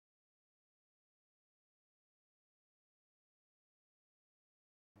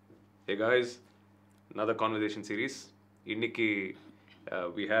Hey guys, another conversation series. இன்னைக்கு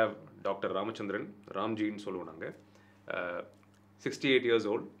we have Dr. Ramachandran, ராம்ஜின்னு சொல்லுவோம் நாங்கள். 68 years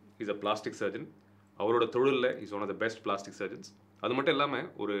old. He's a plastic surgeon. அவரோட தொழிலில் is one of the best plastic surgeons. அது மட்டும் இல்லாமல்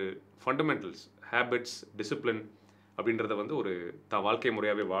ஒரு ஃபண்டமெண்டல்ஸ், ஹேபிட்ஸ், டிசிப்ளின் அப்படின்றத வந்து ஒரு வாழ்க்கை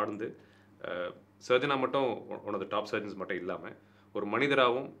முறையாகவே வாழ்ந்து சர்ஜனாக மட்டும் one of the top surgeons மட்டும் இல்லாமல் ஒரு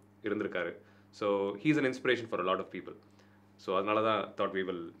மனிதராகவும் இருந்திருக்காரு. So he's an inspiration for a lot of people. So அதனால தான் thought we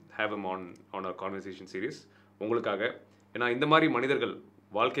will have M on our conversation series உங்களுக்காக. ஏன்னா இந்த மாதிரி மனிதர்கள்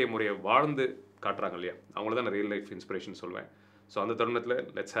வாழ்க்கை முறையை வாழ்ந்து காட்டுறாங்க இல்லையா, அவங்கள தான் நான் ரியல் லைஃப் இன்ஸ்பிரேஷன் சொல்வேன். ஸோ அந்த தருணத்தில்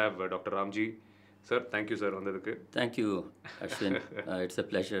let's have doctor Ramji sir. Thank you sir வந்ததுக்கு. Thank you Ashwin. It's a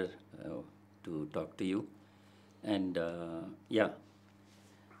pleasure to talk to you. And yeah,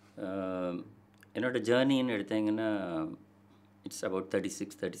 என்னோட ஜேர்னின்னு எடுத்தீங்கன்னா it's about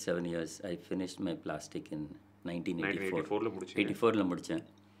 36-37 years. I finished my plastic இன் 1984 முடித்தேன்.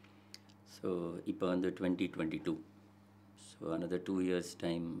 ஸோ இப்போ வந்து 2022. So another 2 years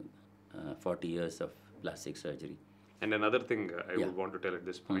time, 40 years of plastic surgery. And another thing I would want to tell at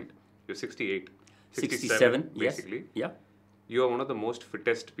this point, you're 67 basically. Yes. Yeah. You are one of the most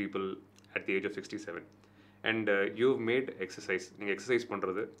fittest people at the age of 67. And you've made exercise. நீங்கள் exercise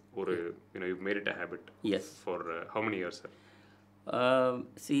பண்ணுறது ஒரு you've made it a habit. Yes. For how many years, sir?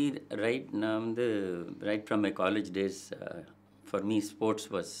 See, right from my college days, for me sports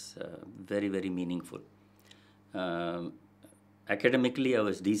was very, very meaningful. Academically I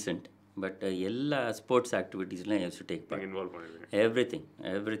was decent, but எல்லா sports ஆக்டிவிட்டீஸ்லாம் I used to take part. Involved பண்ணுவீங்க.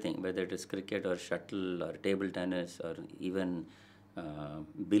 Everything, whether it is cricket or shuttle or table tennis or even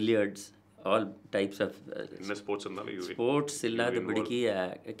billiards, all types of என்ன sports இருந்தாலும் sports இல்லாதபடிக்கு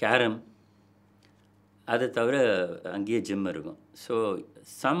carrom, அதை தவிர அங்கேயே gym இருக்கும். So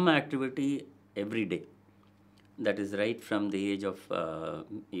some activity every day. That is right from the age of,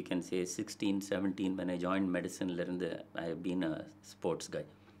 you can say 16-17, when I joined medicine, I have been a sports guy.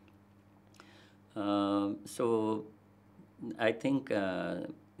 So I think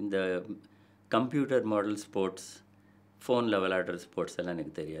இந்த computer model sports, ஃபோனில் விளையாடுற sports எல்லாம்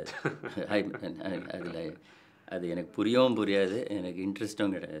எனக்கு தெரியாது. அதில் அது எனக்கு புரியவும் புரியாது, எனக்கு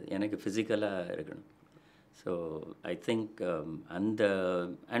இன்ட்ரெஸ்ட்டும் கிடையாது. எனக்கு ஃபிசிக்கலாக இருக்கணும். So I think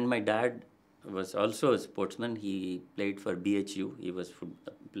and my dad was also a sportsman. He played for BHU. He was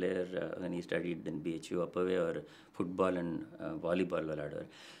player when he studied in BHU. அப்போவே அவர் ஃபுட்பால் அண்ட் வாலிபால் விளையாடுவார்.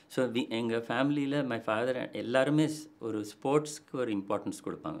 ஸோ எங்கள் ஃபேமிலியில் மை ஃபாதர் எல்லாருமே ஒரு ஸ்போர்ட்ஸ்க்கு ஒரு இம்பார்ட்டன்ஸ்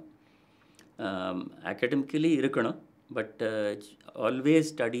கொடுப்பாங்க. அகடமிக்கலி இருக்கணும், பட்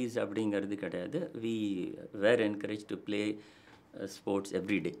ஆல்வேஸ் ஸ்டடீஸ் அப்படிங்கிறது கிடையாது. We were encourage to play sports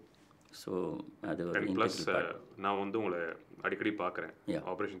every day. So அது ஒரு ப்ளஸ் நான் வந்து உங்களை அடிக்கடி பார்க்குறேன்,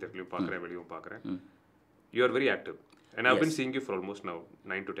 ஆப்ரேஷன் தியேட்டர்லையும் பார்க்குறேன், வெளியும் பார்க்குறேன். You are very active. And I bin seeing you for almost now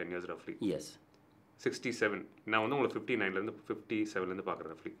 9 to 10 years ரஃப்லி. S. 67. நான் வந்து உங்களை 59லேருந்து 57லேருந்து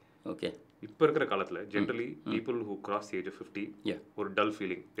பார்க்குறேன் ரஃப்லி. ஓகே. இப்போ இருக்கிற காலத்தில் generally people who cross age of 50 ஒரு டல்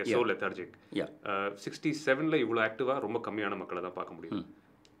ஃபீலிங், ஸோ லெத்தார்ஜிக். 67ல் இவ்வளோ ஆக்டிவாக ரொம்ப கம்மியான மக்களை தான் பார்க்க முடியும்.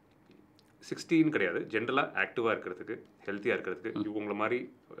 16 கிடையாது, ஜென்ரலாக ஆக்டிவாக இருக்கிறதுக்கு, ஹெல்த்தியாக இருக்கிறதுக்கு, உங்களை மாதிரி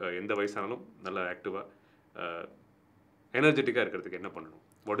எந்த வயசானாலும் நல்லா ஆக்டிவாக எனர்ஜெட்டிக்காக இருக்கிறதுக்கு என்ன பண்ணணும்?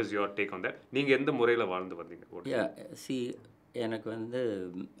 What is your take on that? நீங்கள் எந்த முறையில் வாழ்ந்து வந்தீங்க? எனக்கு வந்து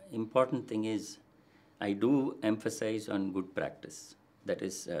important thing is I two emphasize on good practice. That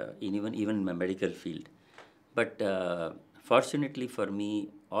is even my medical field. But fortunately for me,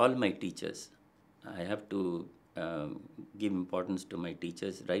 all my teachers, I have to give importance to my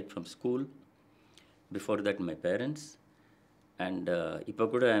teachers right from school. Before that, my parents. And இப்போ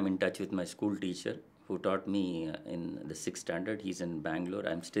கூட I am in touch with my school teacher who taught me in the 6th standard. He's in Bangalore.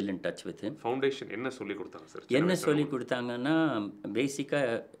 I am still in touch with him. Foundation என்ன சொல்லி கொடுத்தாங்க sir? என்ன சொல்லி கொடுத்தாங்கன்னா பேசிக்காக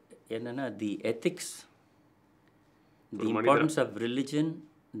என்னென்னா the ethics, the importance of religion,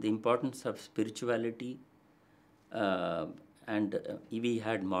 the importance of spirituality, and we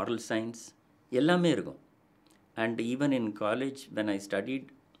had moral science, எல்லாமே இருக்கும். And even in college, when I studied,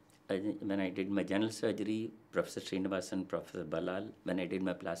 when I did my general surgery, Professor Srinivasan, Professor Balal. When I did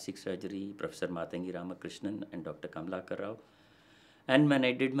my plastic surgery, Professor Matangi Ramakrishnan and Dr. Kamlakar Rao. And when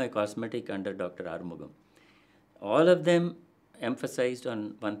I did my cosmetic under Dr. Armugam. All of them emphasized on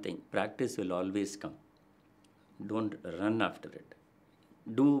one thing: practice will always come. Don't run after it.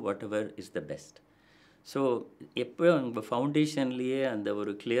 Do whatever is the best. So எப்போ உங்கள் ஃபவுண்டேஷன்லேயே அந்த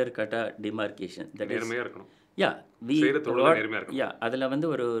ஒரு clear கட்டாக demarcation, that is அதில் வந்து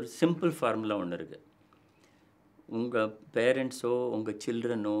ஒரு simple formula ஒன்று இருக்குது. உங்கள் பேரண்ட்ஸோ உங்கள்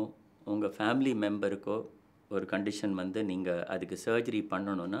சில்ட்ரனோ உங்கள் ஃபேமிலி மெம்பருக்கோ ஒரு கண்டிஷன் வந்து நீங்கள் அதுக்கு சர்ஜரி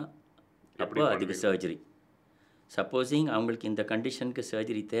பண்ணணுன்னா அப்போ அதுக்கு சர்ஜரி. சப்போஸிங் அவங்களுக்கு இந்த கண்டிஷனுக்கு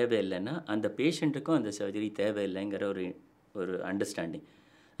சர்ஜரி தேவையில்லைன்னா அந்த பேஷண்ட்டுக்கும் அந்த சர்ஜரி தேவையில்லைங்கிற ஒரு understanding.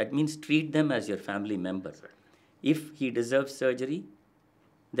 That means treat them as your family member. If he deserves surgery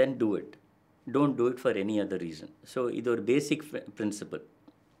then do it. Don't do it for any other reason. So இது ஒரு பேசிக் பிரின்சிபல்.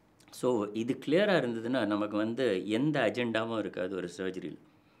 ஸோ இது கிளியராக இருந்ததுன்னா நமக்கு வந்து எந்த அஜெண்டாவும் இருக்காது ஒரு சர்ஜரியில்.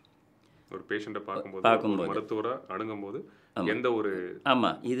 ஒரு பேஷண்ட்டை பார்க்கும்போது மருத்துவரை அணுகும்போது எந்த ஒரு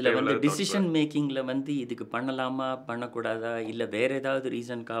ஆமாம், இதில் வந்து டிசிஷன் மேக்கிங்கில் வந்து இதுக்கு பண்ணலாமா பண்ணக்கூடாதா இல்லை வேறு ஏதாவது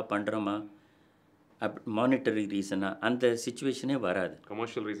ரீசனுக்காக பண்ணுறோமா மானிட்டரி ரீசனாக அந்த சுச்சுவேஷனே வராது.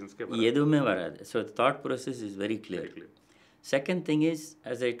 கமர்ஷியல் ரீசன்ஸ்க்கே எதுவுமே வராது. So thought process is very clear. Second thing is,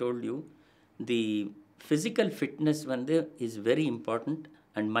 as I told you, the physical fitness வந்து is very important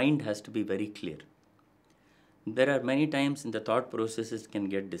and mind has to be very clear. There are many times in the thought processes can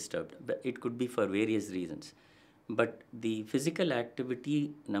get disturbed, but it could be for various reasons. But the physical activity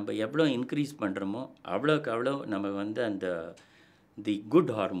நம்ம எவ்வளோ increase பண்ணுறோமோ அவ்வளோக்கு அவ்வளோ நம்ம வந்து அந்த the good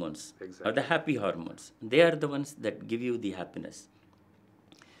hormones or the happy hormones, they are the ones that give you the happiness.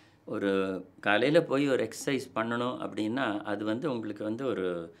 ஒரு காலையில் போய் ஒரு எக்ஸசைஸ் பண்ணணும் அப்படின்னா அது வந்து உங்களுக்கு வந்து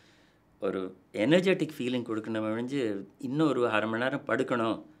ஒரு எனர்ஜெட்டிக் ஃபீலிங் கொடுக்கணும் ஒழிஞ்சு இன்னும் ஒரு அரை மணி நேரம்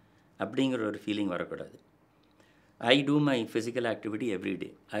படுக்கணும் அப்படிங்கிற ஒரு ஃபீலிங் வரக்கூடாது. I do my physical activity every day.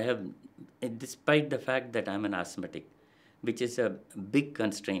 I have, despite the fact that I'm an asthmatic, which is a big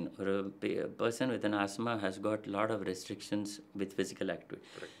constraint. Or a person with an asthma has got a lot of restrictions with physical activity.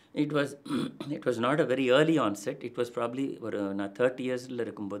 Correct. It was not a very early onset. It was probably நான் 30 yearsல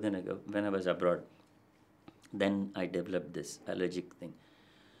இருக்கும்போது எனக்கு when I was abroad, then I developed this allergic thing.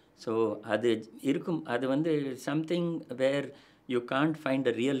 So அது வந்து something where you can't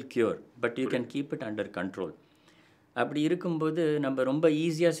find a real cure, but you can keep it under control. அப்படி இருக்கும்போது நம்ம ரொம்ப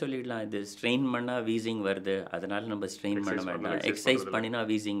ஈஸியாக சொல்லிடலாம், இது ஸ்ட்ரெயின் பண்ணால் வீசிங் வருது அதனால் நம்ம ஸ்ட்ரெயின் பண்ண வேண்டாம், எக்ஸசைஸ் பண்ணினா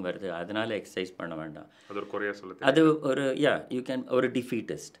வீசிங் வருது அதனால் எக்ஸசைஸ் பண்ண வேண்டாம், அது யூ கேன் ஒரு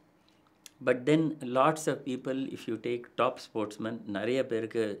டிஃபீட்டஸ்ட். But then lots of people, if you take top sportsman, நிறைய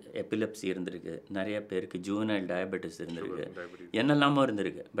பேருக்கு எபிலெப்சி இருந்திருக்கு, நிறைய பேருக்கு ஜூவனைல் டயபெட்டிஸ் இருந்திருக்கு, என்னெல்லாமோ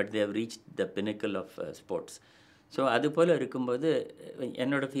இருந்திருக்கு. But they have reach the பினிக்கல் of sports. So அது போல் இருக்கும்போது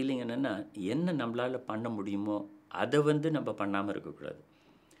என்னோடய ஃபீலிங் என்னென்னா, என்ன நம்மளால் பண்ண முடியுமோ அதை வந்து நம்ம பண்ணாமல் இருக்கக்கூடாது.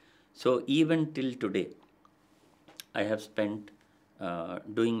 So even till today I have spend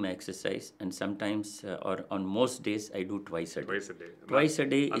doing my exercise, and sometimes or on most days I do twice a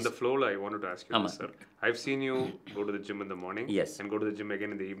day. On the flow, I wanted to ask you this, sir. I've seen you go to the gym in the morning, yes, and go to the gym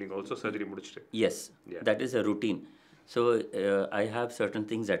again in the evening also, surgery mudichite. Yes, yeah. That is a routine. So I have certain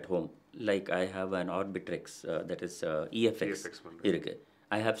things at home, like I have an Orbitrex, that is EFX irukku.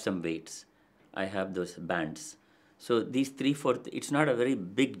 I have some weights, I have those bands. So these 3-4 it's not a very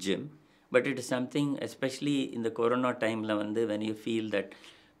big gym, but it is something, especially in the corona time la vandu, when you feel that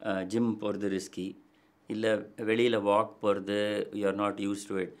gym போகிறது risky, இல்லை வெளியில் walk போகிறது you are not used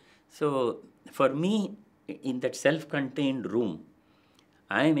to it. So for me, in that self-contained room,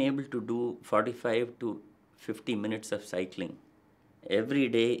 I am able to do 45 to 50 minutes of cycling every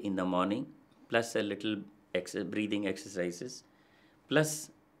day in the morning, plus a little breathing exercises, plus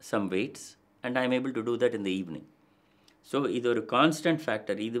some weights, and I am able to do that in the evening. So இது ஒரு constant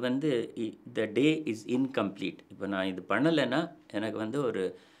factor. இது வந்து த day is incomplete. இப்போ நான் இது பண்ணலைன்னா எனக்கு வந்து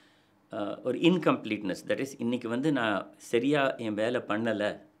ஒரு இன்கம்ப்ளீட்னஸ், தட் இஸ் இன்றைக்கி வந்து நான் சரியாக என் வேலை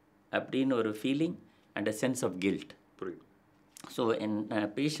பண்ணலை அப்படின்னு ஒரு feeling and a sense of guilt. So என்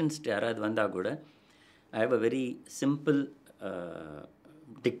பேஷண்ட்ஸ்ட்டு யாராவது வந்தால் கூட I have a very simple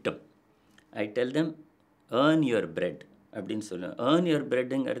dictum. I tell them earn your bread அப்படின்னு சொல்லுவேன். Earn your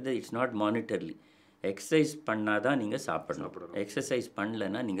பிரெட்டுங்கிறது it's not மானிட்டர்லி. Exercise பண்ணால் தான் நீங்கள் சாப்பிடணும், எக்ஸசைஸ்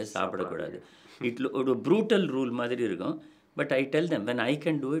பண்ணலைன்னா நீங்கள் சாப்பிடக்கூடாது. ஒரு ப்ரூட்டல் ரூல் மாதிரி இருக்கும். But I tell them, when I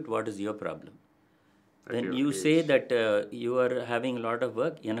can do it, what is your problem? When you say that you are having a lot of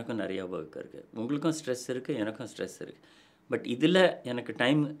work, எனக்கும் நிறையா ஒர்க் இருக்குது, உங்களுக்கும் ஸ்ட்ரெஸ் இருக்குது, எனக்கும் ஸ்ட்ரெஸ் இருக்குது, பட் இதில் எனக்கு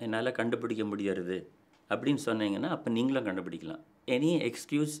டைம் என்னால் கண்டுபிடிக்க முடியறது அப்படின்னு சொன்னீங்கன்னா அப்போ நீங்களும் கண்டுபிடிக்கலாம். Any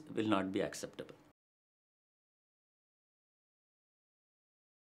excuse will not be acceptable.